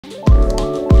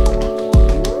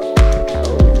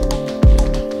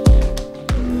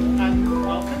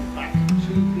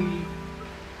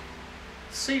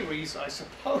ways, I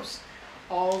suppose,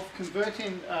 of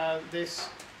converting this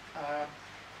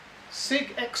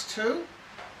Sieg X2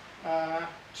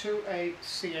 to a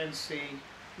CNC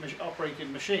operated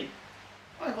machine.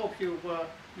 I hope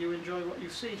you enjoy what you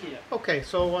see here. Okay,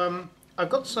 so I've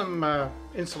got some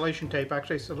insulation tape.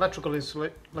 Actually, it's electrical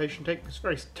insulation tape. It's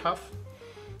very tough.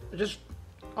 Just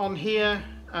on here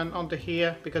and onto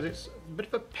here, because it's a bit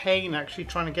of a pain actually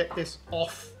trying to get this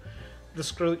off the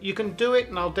screw. You can do it,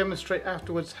 and I'll demonstrate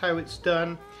afterwards how it's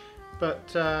done. But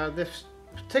this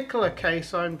particular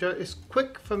case, it's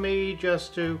quick for me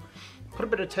just to put a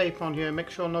bit of tape on here, make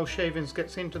sure no shavings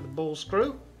gets into the ball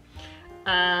screw.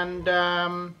 And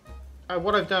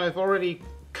what I've done, I've already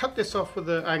cut this off with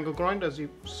the angle grinder, as you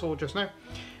saw just now.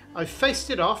 I faced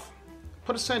it off,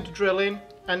 put a center drill in,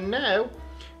 and now,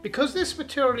 because this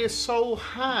material is so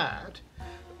hard,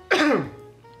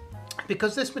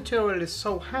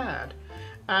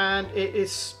 and it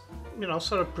is, you know,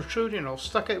 sort of protruding or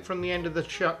stuck out from the end of the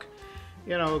chuck,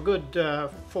 you know, a good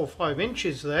 4 or 5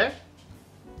 inches there.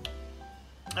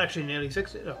 Actually, nearly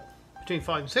 6, between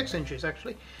 5 and 6 inches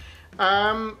actually.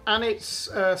 And it's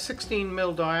 16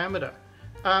 mil diameter.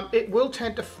 It will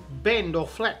tend to bend or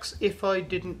flex if I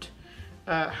didn't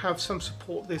have some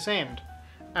support this end.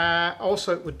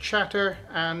 Also, it would chatter,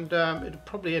 and it'd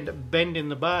probably end up bending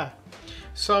the bar.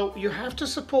 So you have to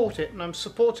support it, and I'm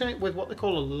supporting it with what they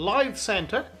call a live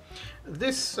center.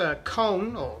 This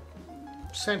cone or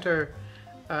center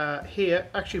here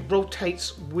actually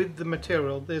rotates with the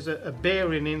material. There's a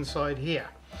bearing inside here.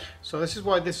 So this is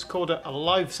why this is called a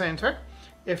live center.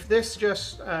 If this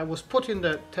just was put in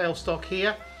the tailstock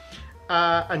here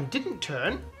and didn't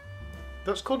turn,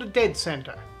 that's called a dead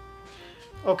center.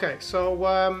 Okay,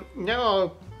 so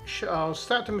now I'll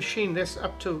start to machine this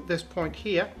up to this point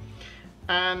here,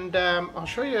 and I'll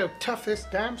show you how tough this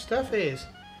damn stuff is.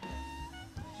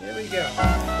 Here we go.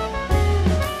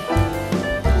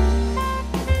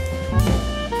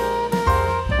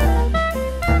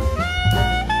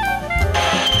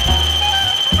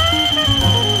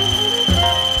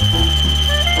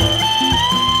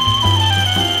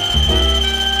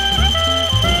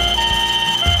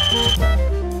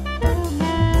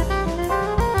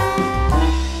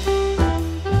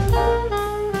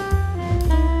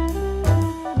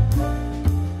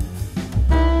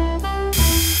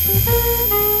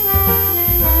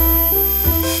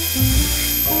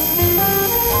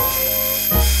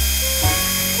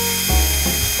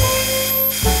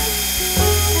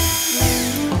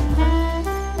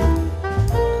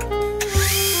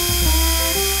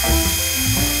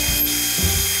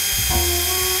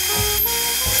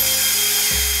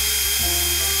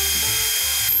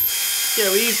 Yeah,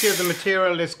 the easier the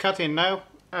material is cutting now,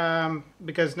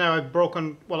 because now I've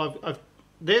broken, well,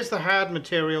 there's the hard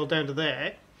material down to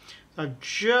there. I've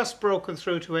just broken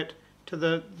through to it, to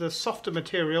the softer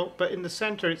material, but in the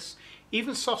center it's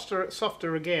even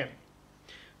softer again.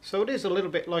 So it is a little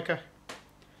bit like a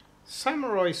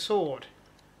samurai sword.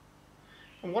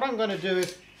 And what I'm going to do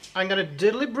is I'm going to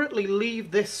deliberately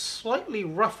leave this slightly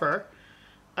rougher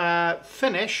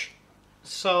finish,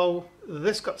 so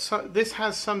this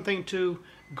has something to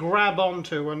grab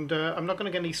onto, and I'm not going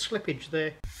to get any slippage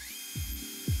there.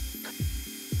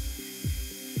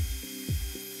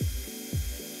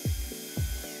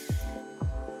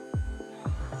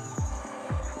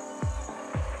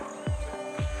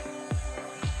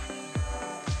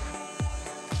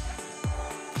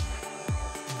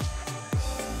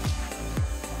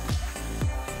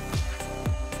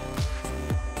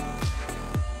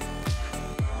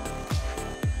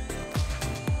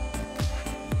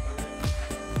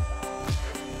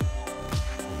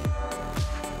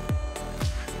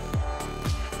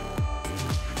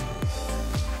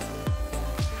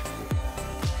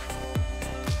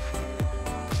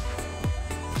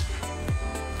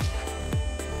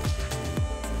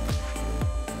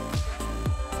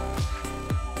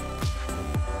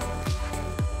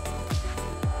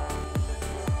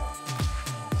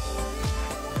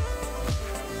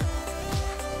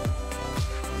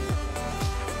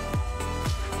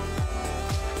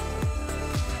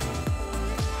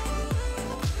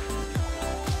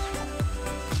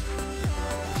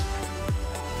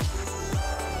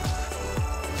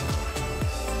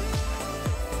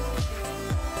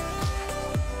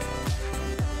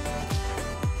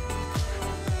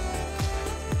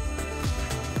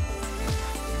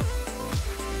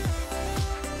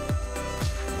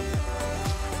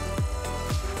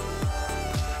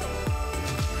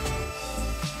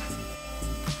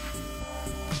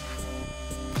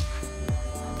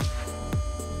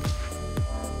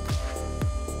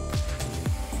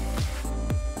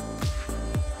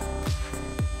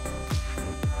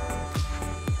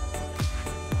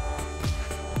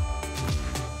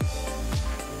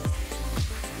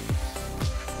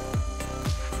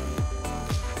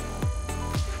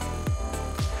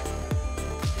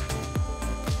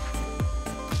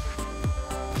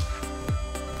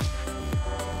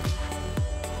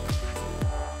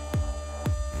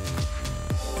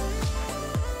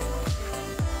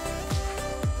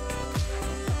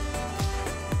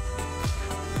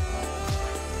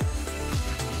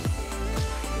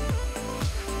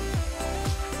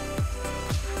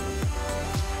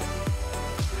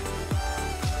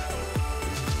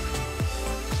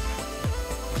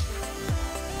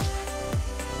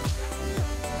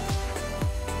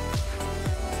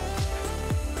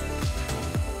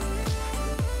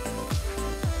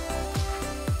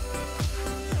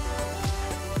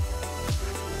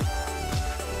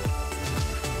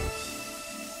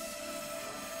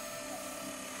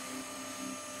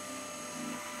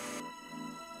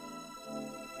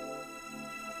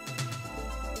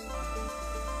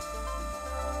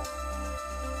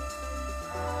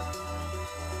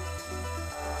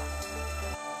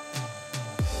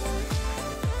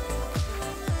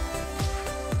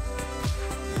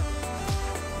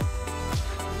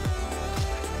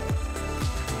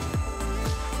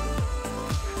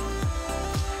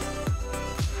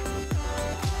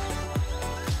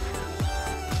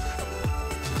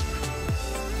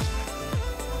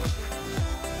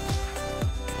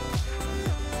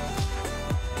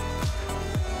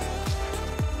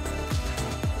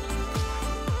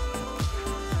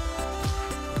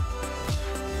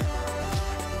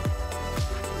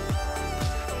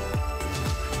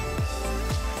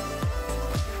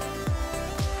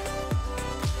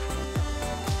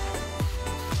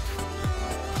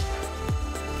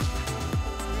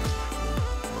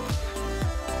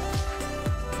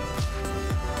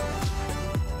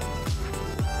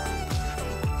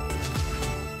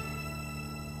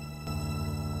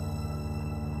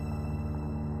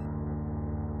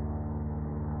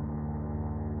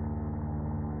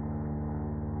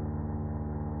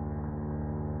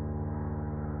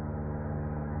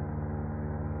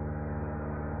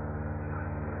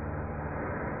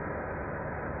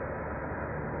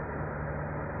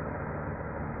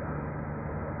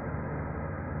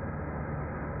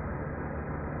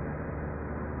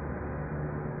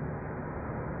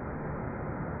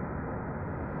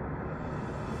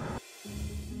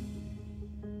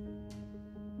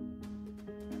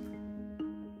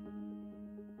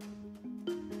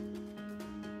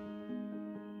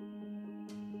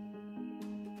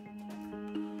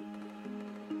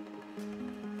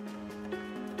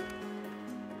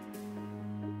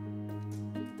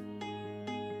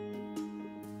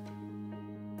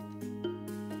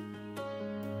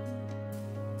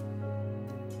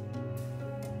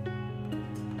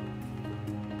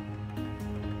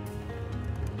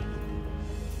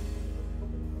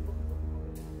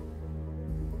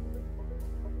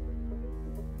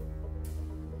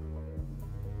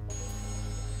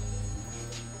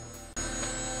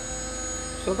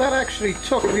 So that actually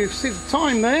took, if you see the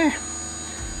time there,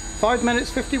 5 minutes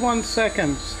 51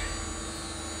 seconds.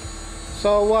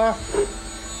 So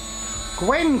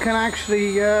Gwen can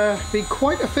actually be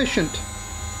quite efficient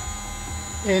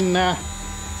in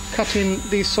cutting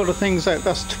these sort of things out.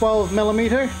 That's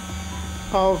 12mm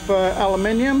of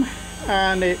aluminium,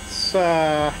 and it's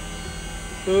about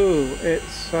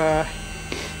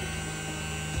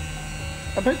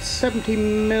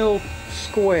 70mm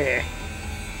square.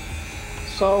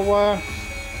 So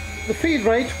the feed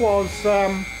rate was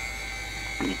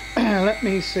let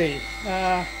me see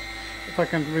if I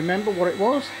can remember what it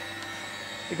was.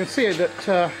 You can see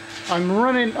that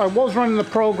I was running the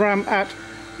program at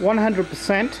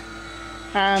 100%,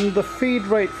 and the feed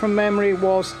rate from memory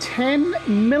was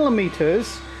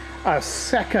 10mm a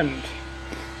second.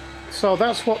 So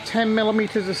that's what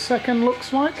 10mm a second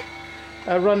looks like,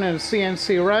 running a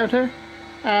CNC router.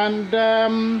 And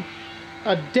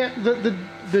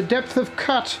the depth of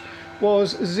cut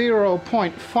was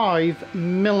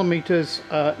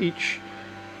 0.5mm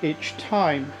each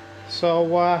time.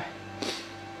 So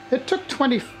it took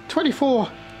 24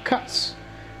 cuts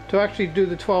to actually do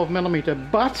the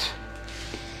 12mm, but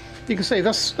you can say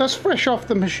that's fresh off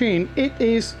the machine. It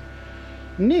is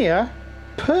near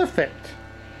perfect.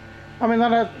 I mean,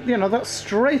 that's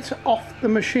straight off the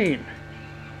machine.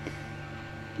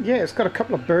 Yeah, it's got a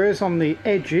couple of burrs on the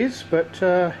edges, but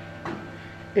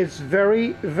it's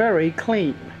very, very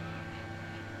clean.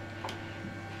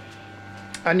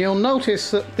 And you'll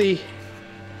notice that the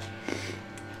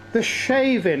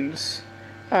shavings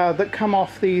that come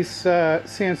off these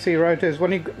CNC routers,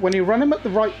 when you run them at the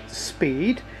right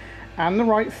speed and the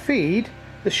right feed,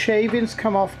 the shavings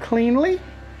come off cleanly,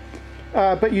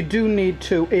 but you do need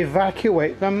to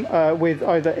evacuate them with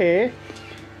either air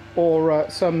or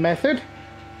some method,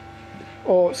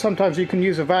 or sometimes you can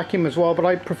use a vacuum as well, but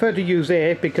I prefer to use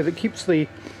air because it keeps the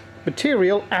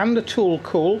material and the tool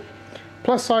cool.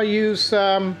 Plus I use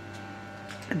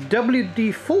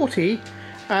WD-40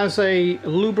 as a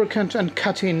lubricant and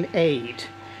cutting aid,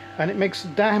 and it makes a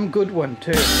damn good one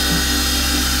too.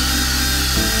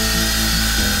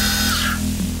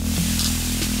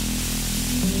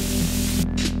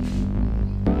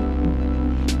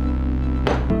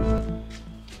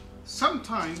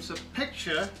 Sometimes a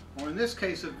picture, or in this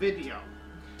case a video,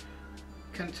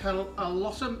 can tell a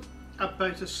lot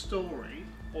about a story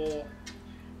or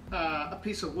a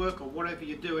piece of work or whatever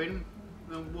you're doing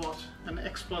than what an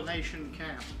explanation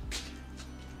can.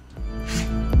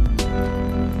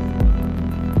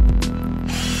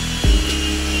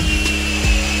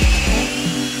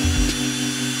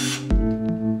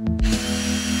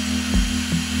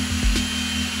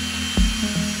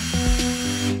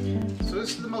 So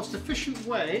this is the most efficient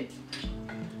way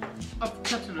of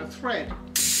cutting a thread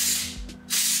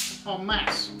en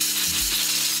masse.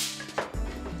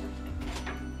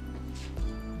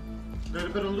 A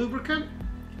little bit of lubricant,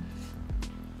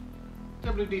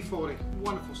 WD-40,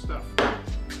 wonderful stuff. A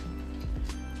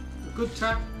good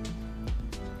tap,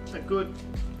 a good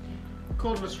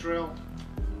cordless drill,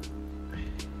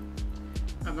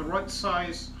 and the right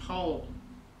size hole.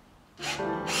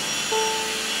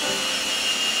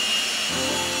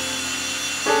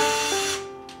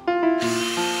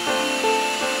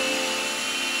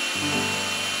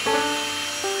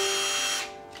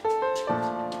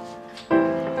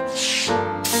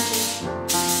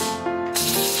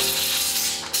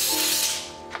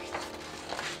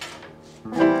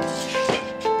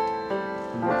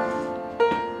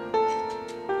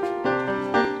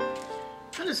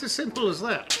 As simple as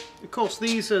that. Of course,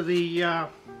 these are the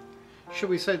shall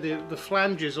we say the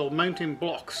flanges or mounting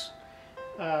blocks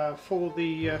for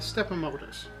the stepper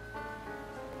motors.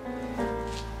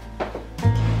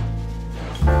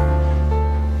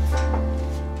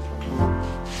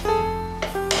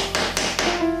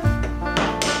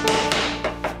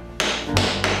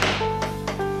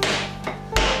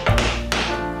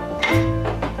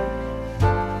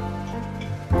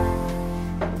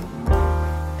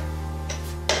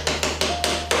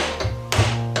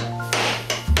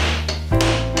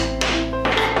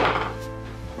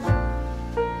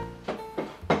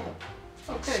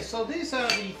 So these are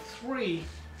the three,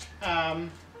 shall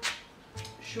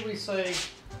we say,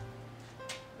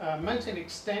 mounting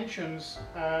extensions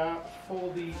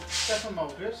for the stepper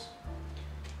motors.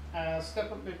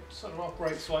 Stepper it sort of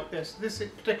operates like this. This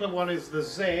particular one is the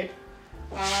Z.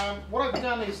 What I've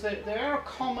done is that they are a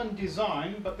common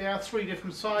design, but they are three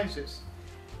different sizes.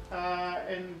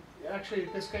 And actually,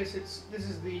 in this case, this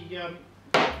is the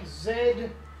Z.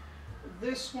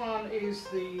 This one is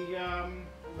the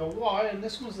Y, and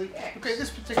this one's the X. Okay, this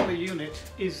particular unit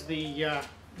is the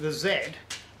Z,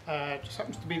 just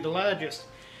happens to be the largest.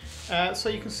 So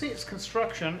you can see its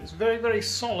construction. It's very, very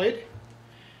solid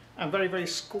and very, very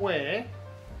square.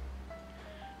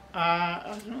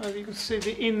 I don't know if you can see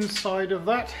the inside of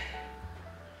that.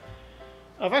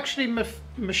 I've actually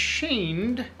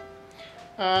machined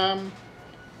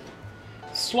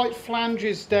slight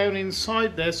flanges down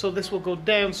inside there, so this will go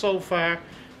down so far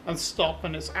and stop,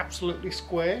 and it's absolutely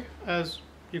square, as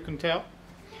you can tell.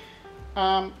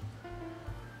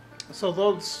 So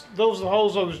those are the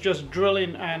holes I was just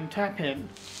drilling and tapping.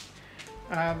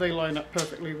 They line up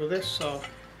perfectly with this, so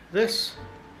this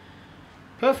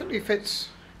perfectly fits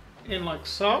in like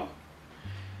so.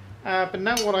 But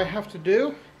now what I have to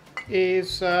do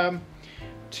is to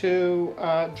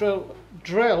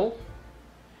drill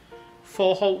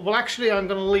 4 holes. Well, actually I'm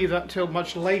going to leave that till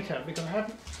much later because I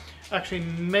haven't actually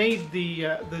made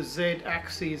the Z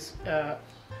axes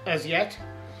as yet.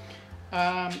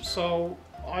 So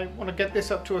I want to get this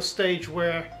up to a stage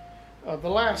where the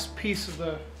last piece of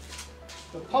the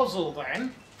puzzle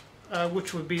then,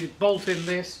 which would be bolting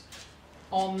this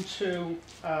onto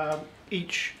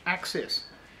each axis.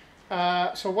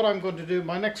 So what I'm going to do,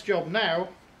 my next job now,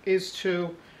 is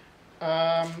to,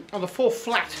 on the 4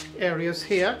 flat areas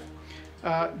here,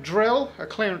 drill a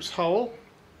clearance hole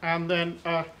and then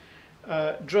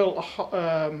drill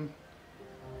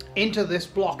into this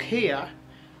block here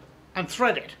and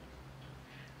thread it.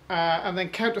 And then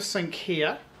countersink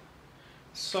here.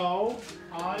 So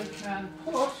I can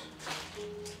put,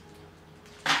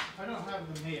 I don't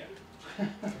have them here.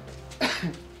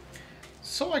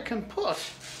 So I can put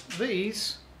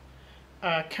these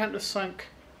countersunk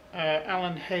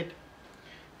Allen head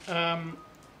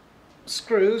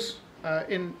screws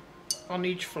in on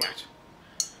each flat,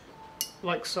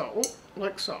 like so,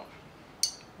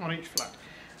 on each flat,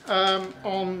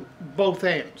 on both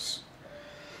ends.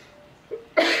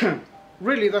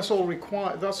 Really, that's all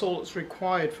required. That's all that's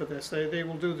required for this. They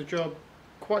will do the job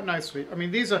quite nicely. I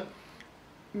mean, these are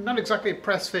not exactly a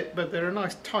press fit, but they're a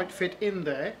nice tight fit in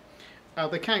there.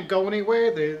 They can't go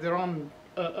anywhere. They're on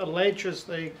a ledge as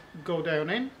they go down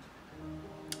in.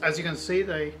 As you can see,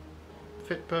 they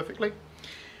fit perfectly.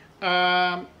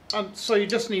 And so you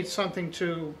just need something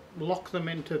to lock them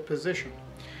into position.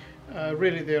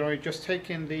 Really, they're just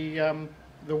taking the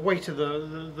weight of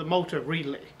the motor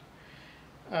relay.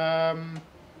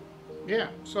 Yeah,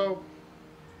 so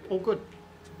all good.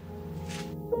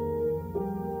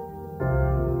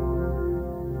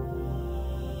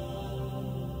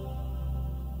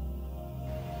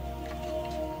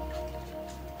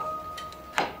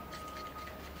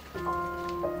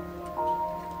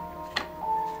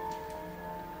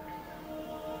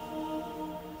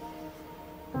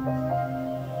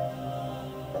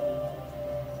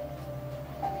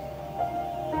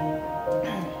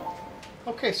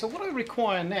 Okay, so what I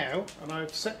require now, and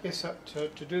I've set this up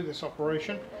to do this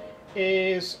operation,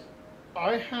 is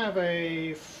I have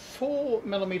a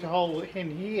 4mm hole in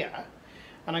here,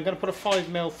 and I'm going to put a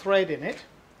 5mm thread in it,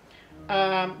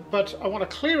 but I want a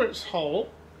clearance hole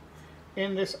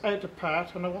in this outer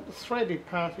part, and I want the threaded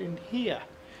part in here.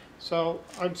 So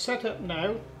I'm set up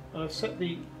now, and I've set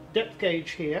the depth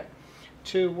gauge here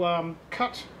to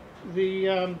cut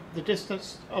the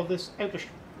distance of this outer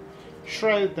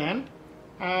shroud then.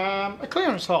 A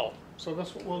clearance hole, so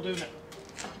that's what we'll do now.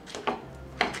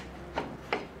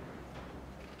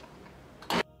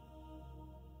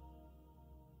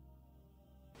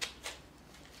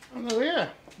 And there we are.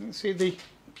 You can see the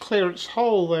clearance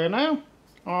hole there now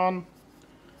on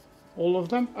all of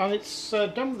them, and it's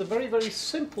done with a very, very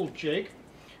simple jig,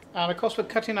 and of course we're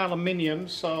cutting aluminium,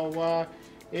 so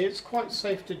it's quite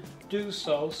safe to do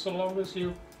so long as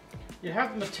you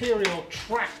have the material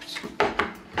trapped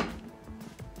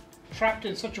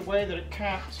in such a way that it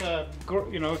can't,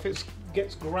 you know, if it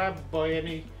gets grabbed by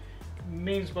any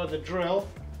means by the drill,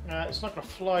 it's not going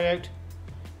to fly out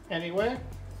anywhere.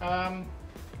 And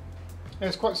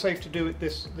it's quite safe to do it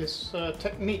this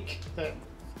technique then.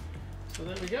 So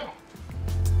there we go.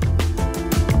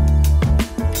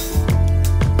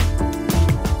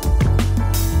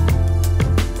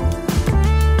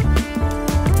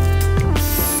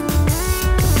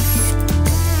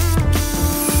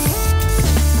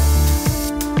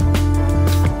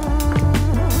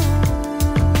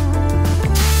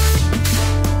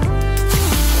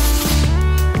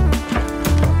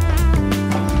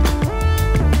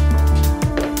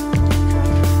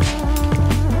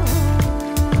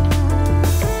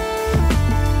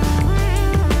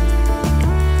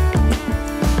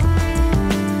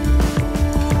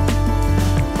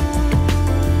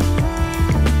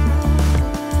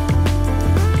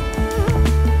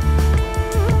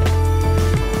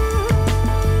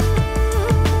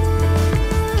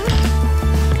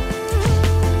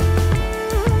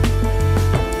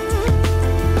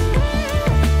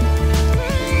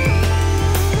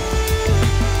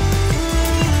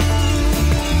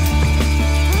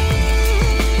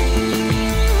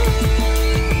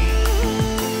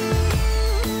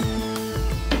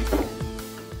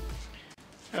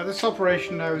 This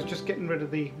operation now is just getting rid of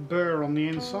the burr on the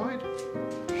inside.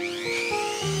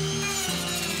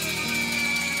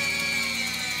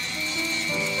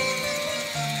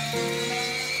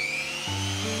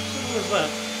 Simple as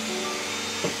that.